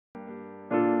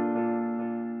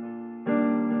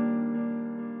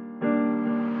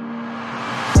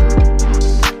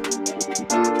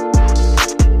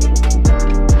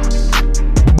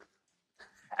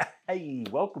Hey,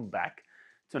 welcome back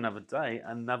to another day,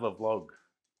 another vlog.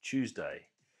 Tuesday,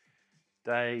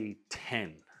 day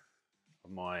 10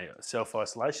 of my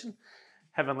self-isolation.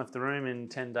 Haven't left the room in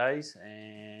 10 days,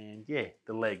 and yeah,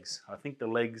 the legs. I think the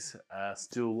legs are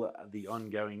still the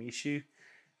ongoing issue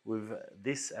with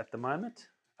this at the moment.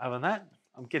 Other than that,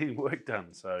 I'm getting work done,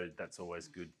 so that's always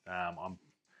good. I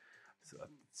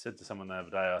said to someone the other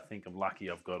day, I think I'm lucky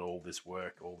I've got all this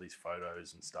work, all these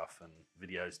photos and stuff and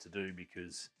videos to do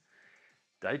because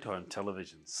daytime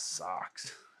television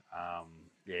sucks.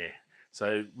 Yeah,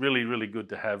 so really, really good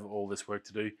to have all this work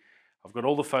to do. I've got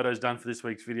all the photos done for this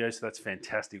week's video, so that's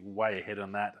fantastic. Way ahead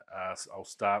on that. So I'll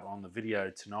start on the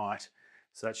video tonight.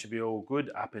 So that should be all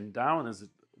good. Up in Darwin, there's a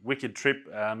wicked trip.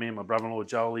 Me and my brother-in-law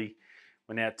Jolie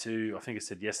went out to, I think I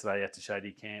said yesterday, out to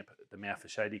Shady Camp, the mouth of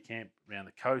Shady Camp around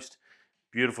the coast.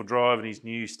 Beautiful drive in his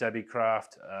new Stabby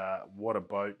Craft. What a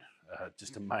boat,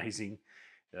 just amazing.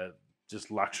 Just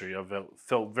luxury. I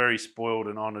felt very spoiled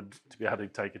and honoured to be able to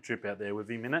take a trip out there with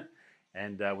him in it.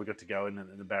 And we got to go in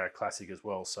the Barra Classic as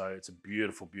well. So it's a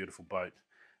beautiful, beautiful boat.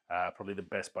 Probably the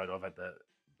best boat I've had the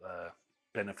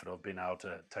benefit of being able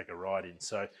to take a ride in.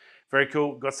 So very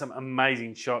cool. Got some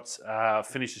amazing shots.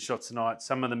 Finished the shots tonight.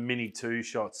 Some of the Mini 2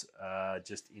 shots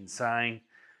just insane.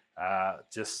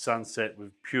 Just sunset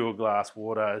with pure glass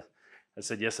water. I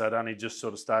said, yes, I'd only just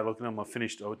sort of started looking at them.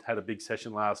 I had a big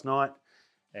session last night.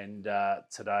 And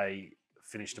today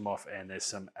finished them off, and there's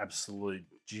some absolute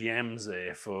gems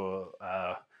there for,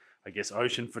 I guess,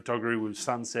 ocean photography with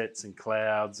sunsets and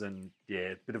clouds, and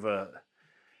yeah, a bit of a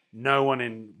no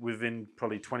one within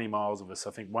probably 20 miles of us.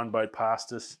 I think one boat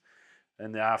passed us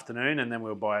in the afternoon, and then we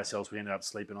were by ourselves. We ended up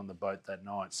sleeping on the boat that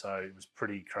night, so it was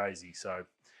pretty crazy. So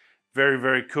very,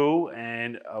 very cool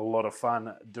and a lot of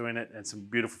fun doing it, and some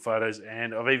beautiful photos.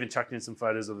 And I've even chucked in some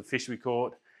photos of the fish we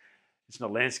caught. It's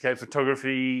not landscape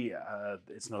photography,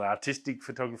 it's not artistic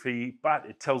photography, but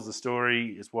it tells the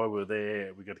story. It's why we're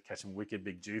there. We got to catch some wicked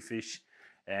big jewfish,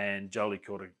 and Jolie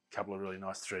caught a couple of really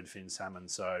nice threadfin salmon.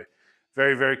 So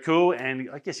very, very cool. And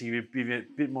I guess you give you a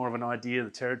bit more of an idea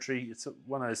of the territory. It's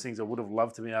one of those things I would have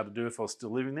loved to be able to do if I was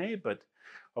still living there, but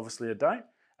obviously I don't.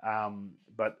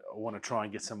 But I want to try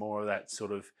and get some more of that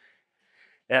sort of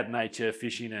out nature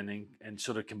fishing and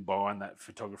sort of combine that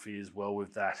photography as well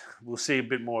with that. We'll see a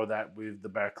bit more of that with the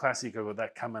Barra Classic. I've got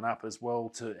that coming up as well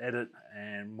to edit,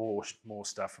 and more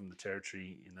stuff from the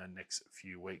territory in the next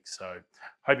few weeks. So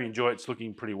hope you enjoy it. It's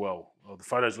looking pretty well. The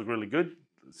photos look really good.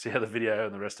 Let's see how the video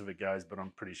and the rest of it goes, but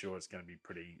I'm pretty sure it's going to be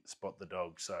pretty spot the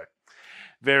dog. So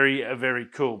very, very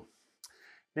cool.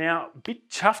 Now, a bit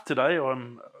chuffed today.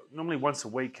 I'm normally once a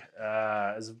week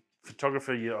as a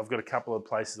photographer. I've got a couple of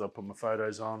places I put my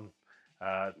photos on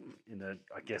in the,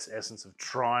 I guess, essence of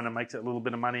trying to make a little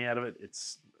bit of money out of it.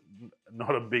 It's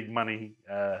not a big money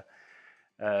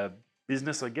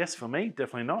business, I guess, for me.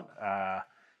 Definitely not.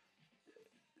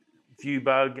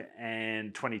 Viewbug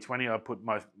and 2020, I put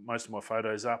most of my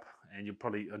photos up, and you'll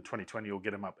probably, in 2020, you'll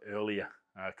get them up earlier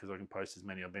because I can post as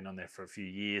many. I've been on there for a few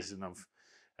years, and I've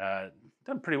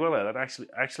done pretty well at it. I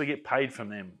actually get paid from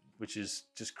them, which is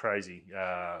just crazy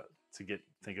to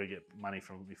think I get money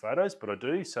from my photos, but I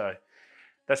do. So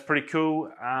that's pretty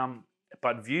cool.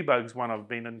 But Viewbug's one I've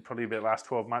been in probably about the last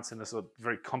 12 months, and it's a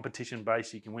very competition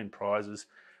based. You can win prizes,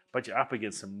 but you're up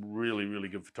against some really, really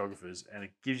good photographers, and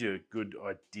it gives you a good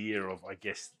idea of, I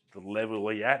guess, the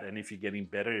level you're at, and if you're getting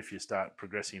better, if you start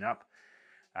progressing up.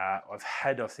 I've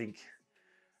had, I think,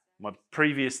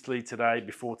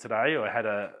 before today, I had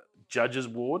a judges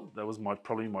award. That was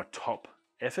probably my top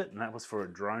effort, and that was for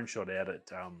a drone shot out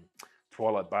at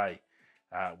Twilight Bay,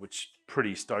 which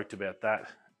pretty stoked about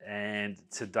that. And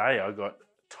today I got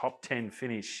top 10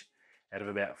 finish out of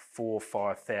about 4,000 or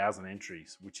 5,000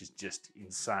 entries, which is just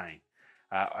insane.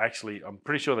 I'm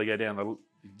pretty sure they go down.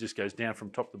 It just goes down from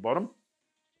top to bottom,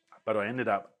 but I ended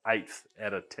up eighth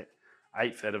out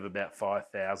of about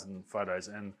 5,000 photos,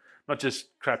 and not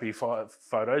just crappy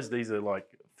photos. These are like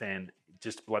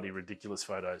just bloody ridiculous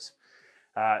photos.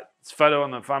 It's photo on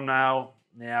the thumbnail.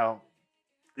 Now,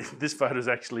 this photo is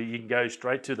actually, you can go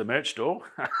straight to the merch store.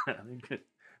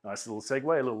 Nice little segue,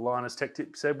 a little Linus Tech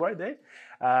Tip segue there.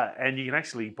 And you can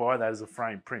actually buy that as a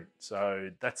frame print. So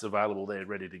that's available there,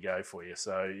 ready to go for you.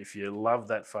 So if you love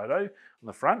that photo on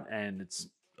the front, and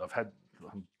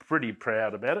I'm pretty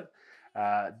proud about it,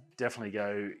 definitely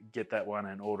go get that one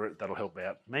and order it. That'll help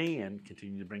out me and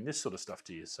continue to bring this sort of stuff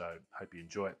to you. So hope you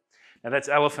enjoy it. Now that's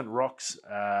Elephant Rocks.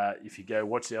 If you go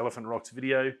watch the Elephant Rocks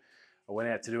video, I went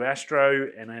out to do Astro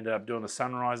and I ended up doing the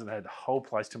sunrise, and I had the whole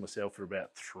place to myself for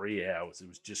about 3 hours. It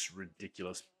was just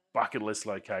ridiculous. Bucket list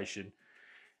location.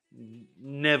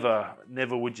 Never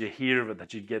would you hear of it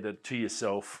that you'd get it to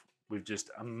yourself with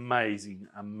just amazing,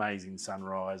 amazing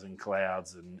sunrise and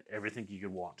clouds and everything you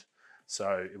could want.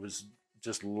 So it was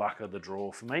just luck of the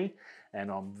draw for me,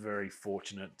 and I'm very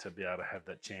fortunate to be able to have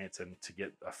that chance and to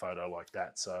get a photo like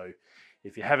that. So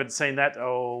if you haven't seen that,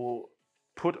 I'll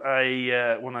put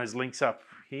a one of those links up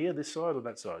here, this side or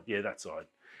that side? Yeah, that side.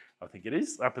 I think it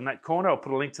is up in that corner. I'll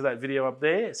put a link to that video up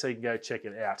there so you can go check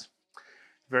it out.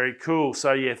 Very cool.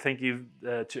 So yeah, thank you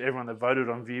to everyone that voted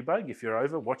on Viewbug. If you're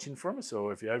over watching from us,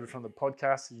 or if you're over from the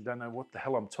podcast and you don't know what the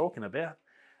hell I'm talking about,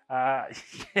 yeah,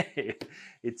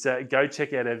 it's go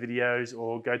check out our videos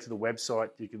or go to the website.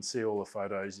 You can see all the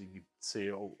photos. You can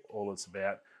see all it's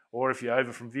about. Or if you're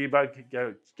over from Viewbug,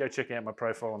 go check out my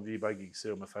profile on Viewbug. You can see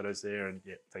all my photos there. And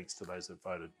yeah, thanks to those that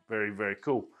voted. Very, very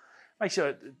cool. Make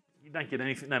sure you don't get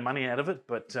anything, no money out of it,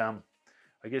 but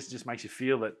I guess it just makes you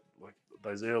feel that like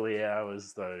those early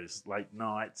hours, those late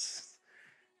nights,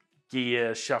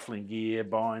 gear, shuffling gear,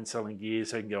 buying, selling gear,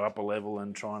 so you can go up a level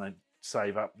and trying to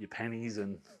save up your pennies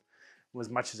and as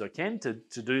much as I can to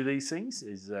do these things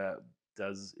is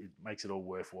it makes it all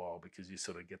worthwhile, because you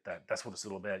sort of get that. That's what it's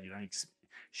all about, you know,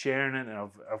 sharing it. And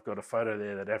I've got a photo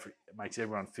there that makes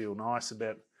everyone feel nice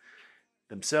about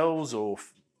themselves, or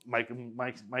makes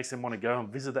them want to go and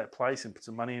visit that place and put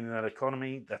some money in that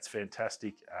economy. That's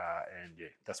fantastic, and yeah,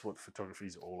 that's what photography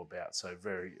is all about. So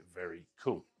very, very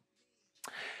cool.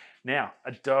 Now,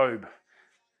 Adobe.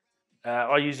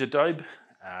 I use Adobe.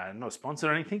 Not sponsored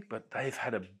or anything, but they've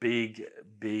had a big,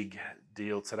 big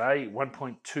deal today.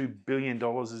 $1.2 billion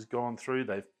has gone through.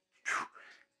 They've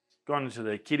gone into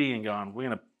their kitty and gone, we're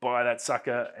going to buy that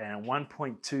sucker. And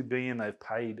 $1.2 billion they've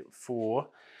paid for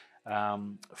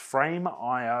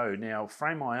Frame.io. Now,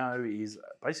 Frame.io is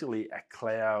basically a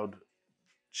cloud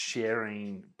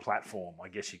sharing platform, I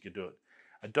guess you could do it.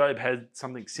 Adobe had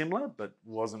something similar, but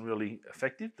wasn't really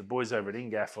effective. The boys over at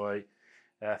Ingaf,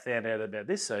 I found out about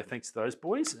this, so thanks to those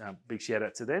boys. Big shout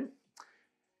out to them.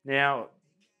 Now,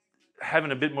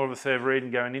 having a bit more of a further read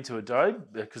and going into Adobe,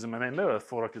 because I'm a member, I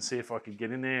thought I could see if I could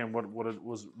get in there and what it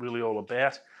was really all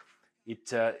about.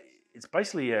 It's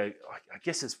basically, I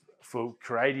guess it's for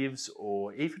creatives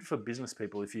or even for business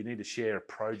people. If you need to share a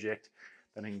project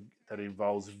that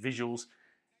involves visuals,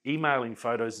 emailing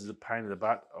photos is a pain in the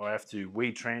butt. I have to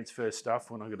WeTransfer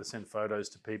stuff when I've got to send photos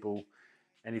to people.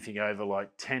 Anything over like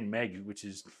 10 meg, which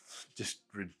is just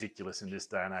ridiculous in this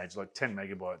day and age, like 10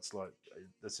 megabytes, like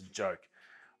that's a joke.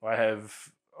 I have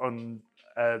on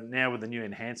now with the new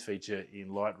enhanced feature in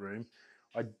Lightroom,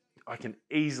 I can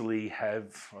easily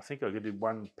have, I think I did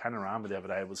one panorama the other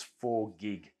day, it was 4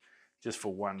 gig just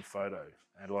for one photo.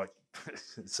 And like,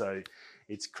 so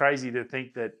it's crazy to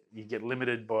think that you get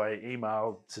limited by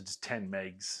email to just 10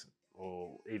 megs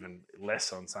or even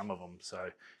less on some of them. So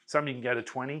some you can go to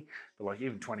 20, but like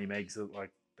even 20 megs, like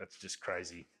that's just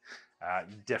crazy.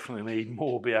 You definitely need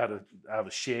more, be able to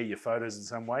share your photos in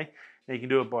some way. Now you can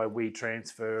do it by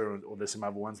WeTransfer, or there's some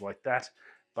other ones like that.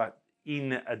 But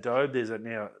in Adobe,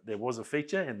 there was a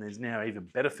feature, and there's now even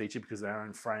better feature because they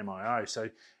own Frame.io. So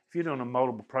if you're doing a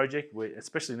multiple project,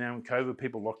 especially now in COVID,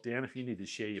 people locked down, if you need to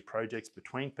share your projects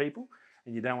between people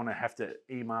and you don't want to have to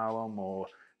email them or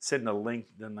send a link,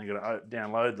 then they're going to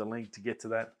download the link to get to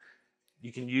that,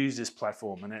 you can use this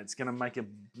platform, and it's going to make a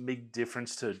big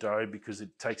difference to Adobe because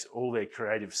it takes all their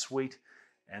creative suite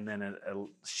and then it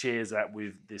shares that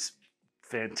with this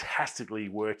fantastically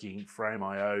working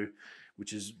Frame.io,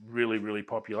 which is really, really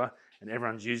popular, and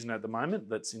everyone's using it at the moment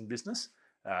that's in business,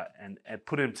 and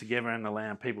putting them together and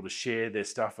allowing people to share their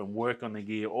stuff and work on their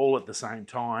gear all at the same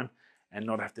time and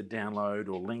not have to download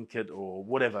or link it or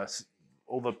whatever,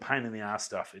 all the pain in the ass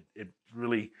stuff. It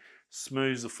really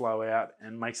smooths the flow out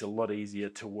and makes it a lot easier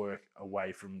to work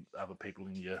away from other people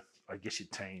in your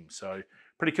team. So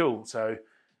pretty cool. So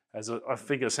I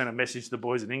think I sent a message to the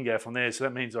boys at Ingaf on there. So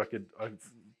that means I could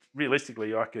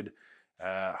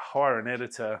hire an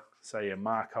editor, say a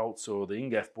Mark Holtz or the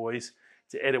Ingaf boys,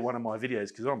 to edit one of my videos,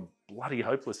 because I'm bloody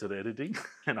hopeless at editing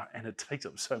and it takes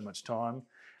up so much time.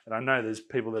 And I know there's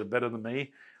people that are better than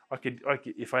me. I could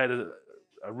if I had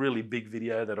a really big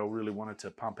video that I really wanted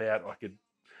to pump out, I could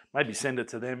maybe send it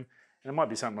to them. And it might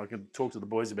be something I could talk to the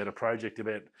boys about, a project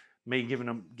about me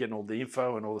getting all the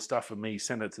info and all the stuff, and me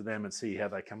send it to them and see how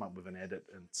they come up with an edit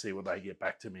and see what they get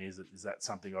back to me. Is that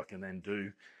something I can then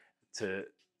do to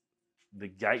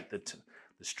negate the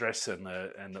stress and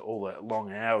all the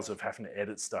long hours of having to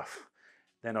edit stuff?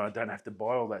 Then I don't have to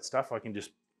buy all that stuff. I can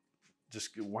just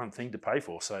get one thing to pay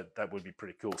for. So that would be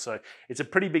pretty cool. So it's a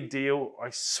pretty big deal.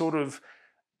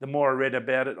 The more I read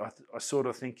about it, I sort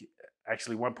of think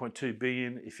actually 1.2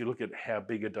 billion, if you look at how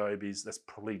big Adobe is, that's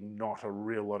probably not a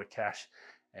real lot of cash.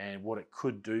 and what it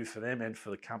could do for them and for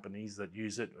the companies that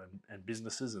use it, and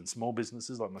businesses and small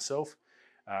businesses like myself.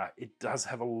 It does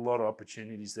have a lot of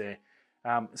opportunities there,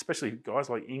 especially guys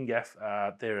like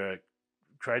Ingaf. They're a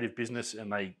creative business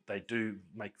and they do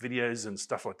make videos and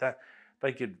stuff like that.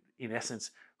 They could, in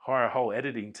essence, hire a whole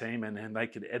editing team and they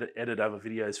could edit other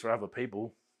videos for other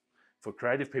people, for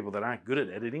creative people that aren't good at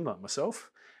editing like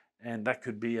myself, and that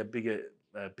could be a bigger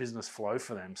business flow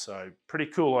for them. So pretty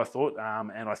cool, I thought,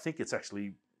 and I think it's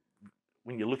actually,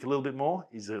 when you look a little bit more,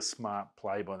 is a smart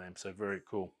play by them. So very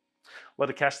cool. A lot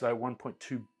of cash though,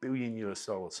 1.2 billion US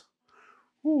dollars.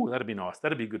 Ooh, that'd be nice.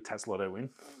 That'd be a good TAS Lotto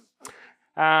win.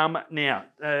 Now,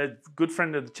 a good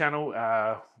friend of the channel,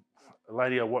 a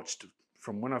lady I watched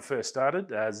from when I first started,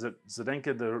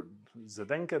 Zdenka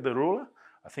Derula.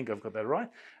 I think I've got that right.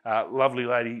 Lovely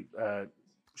lady.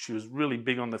 She was really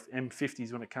big on the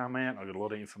M50s when it came out. I got a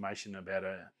lot of information about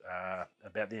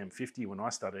about the M50 when I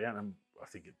started out, and I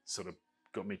think it sort of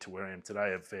got me to where I am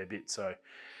today a fair bit. So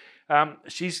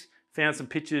she's found some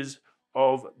pictures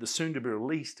of the soon to be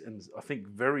released, and I think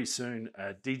very soon,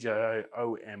 DJI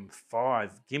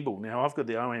OM5 gimbal. Now I've got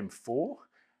the OM4.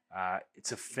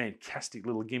 It's a fantastic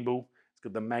little gimbal. It's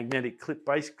got the magnetic clip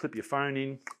base, clip your phone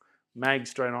in, mag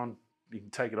straight on. You can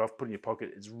take it off, put it in your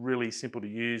pocket. It's really simple to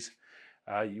use.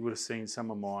 You would have seen some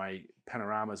of my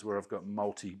panoramas where I've got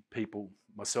multi people,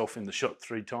 myself in the shot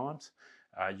 3 times.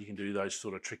 You can do those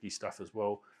sort of tricky stuff as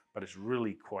well, but it's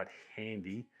really quite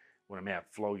handy when I'm out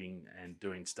vlogging and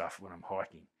doing stuff when I'm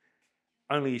hiking.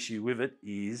 Only issue with it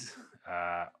is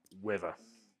weather.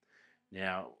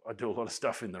 Now, I do a lot of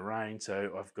stuff in the rain,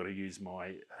 so I've got to use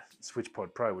my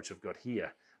SwitchPod Pro, which I've got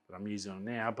here, that I'm using on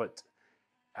now, but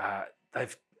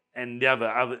and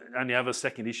the only other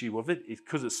second issue with it is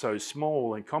because it's so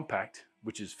small and compact,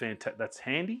 which is fantastic, that's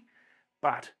handy,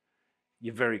 but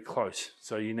you're very close.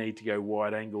 So you need to go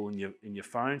wide angle in your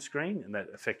phone screen, and that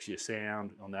affects your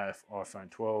sound on the iPhone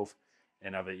 12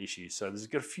 and other issues. So there's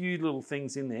got a few little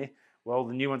things in there. Well,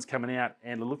 the new one's coming out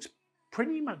and it looks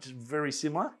pretty much very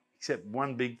similar, except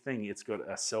one big thing, it's got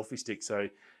a selfie stick. So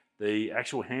the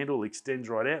actual handle extends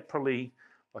right out, probably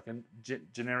like a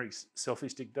generic selfie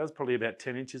stick does, probably about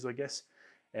 10 inches, I guess.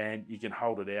 And you can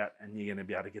hold it out and you're gonna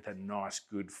be able to get that nice,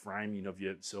 good framing of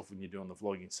yourself when you're doing the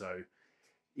vlogging. So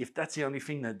if that's the only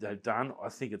thing that they've done, I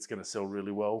think it's gonna sell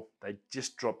really well. They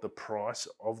just dropped the price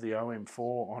of the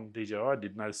OM4 on DJI. I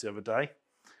did notice the other day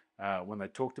when they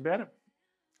talked about it.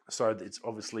 So it's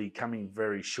obviously coming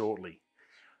very shortly.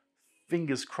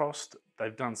 Fingers crossed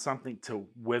they've done something to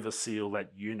weather seal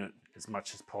that unit as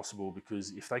much as possible,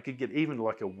 because if they could get even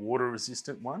like a water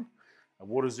resistant one, a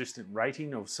water resistant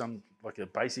rating of some, like a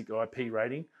basic IP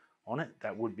rating on it,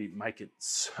 that would make it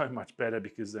so much better,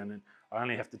 because then I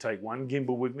only have to take one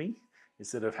gimbal with me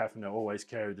instead of having to always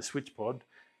carry the SwitchPod.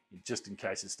 Just in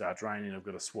case it starts raining, I've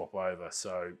got to swap over.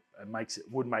 So it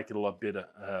would make it a lot better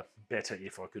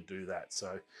if I could do that.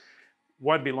 So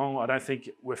won't be long. I don't think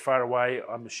we're far away.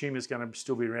 I'm assuming it's going to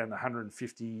still be around the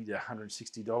 $150 to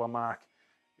 $160 mark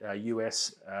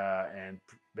US, and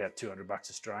about 200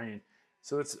 bucks Australian.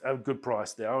 So that's a good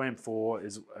price. The OM4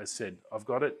 is, as I said, I've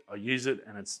got it, I use it,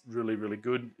 and it's really, really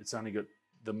good. It's only got,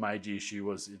 the major issue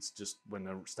was it's just when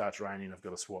it starts raining, I've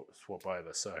got to swap over.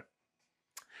 So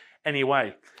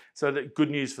anyway, so the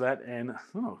good news for that, and a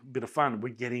bit of fun.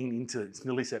 We're getting into, it's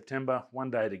nearly September,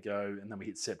 1 day to go, and then we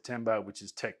hit September, which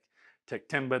is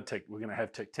Techtember. We're going to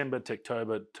have Techtember,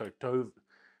 Techtober,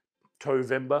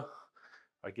 Tovember.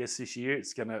 I guess this year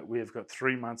we've got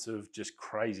 3 months of just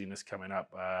craziness coming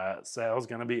up. Sales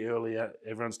going to be earlier.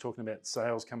 Everyone's talking about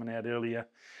sales coming out earlier,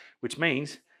 which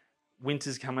means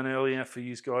winter's coming earlier for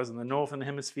you guys in the Northern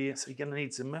Hemisphere. So you're going to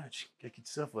need some merch. Get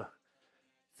yourself a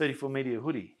 34 meter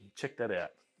hoodie. Check that out.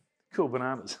 Cool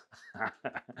bananas.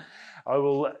 I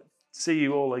will see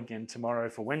you all again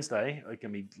tomorrow for Wednesday. It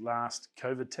can be last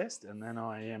COVID test, and then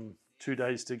I am 2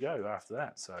 days to go after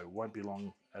that. So it won't be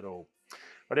long at all.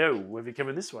 Rightio, we'll be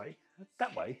coming this way,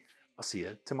 that way. I'll see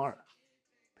you tomorrow.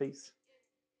 Peace.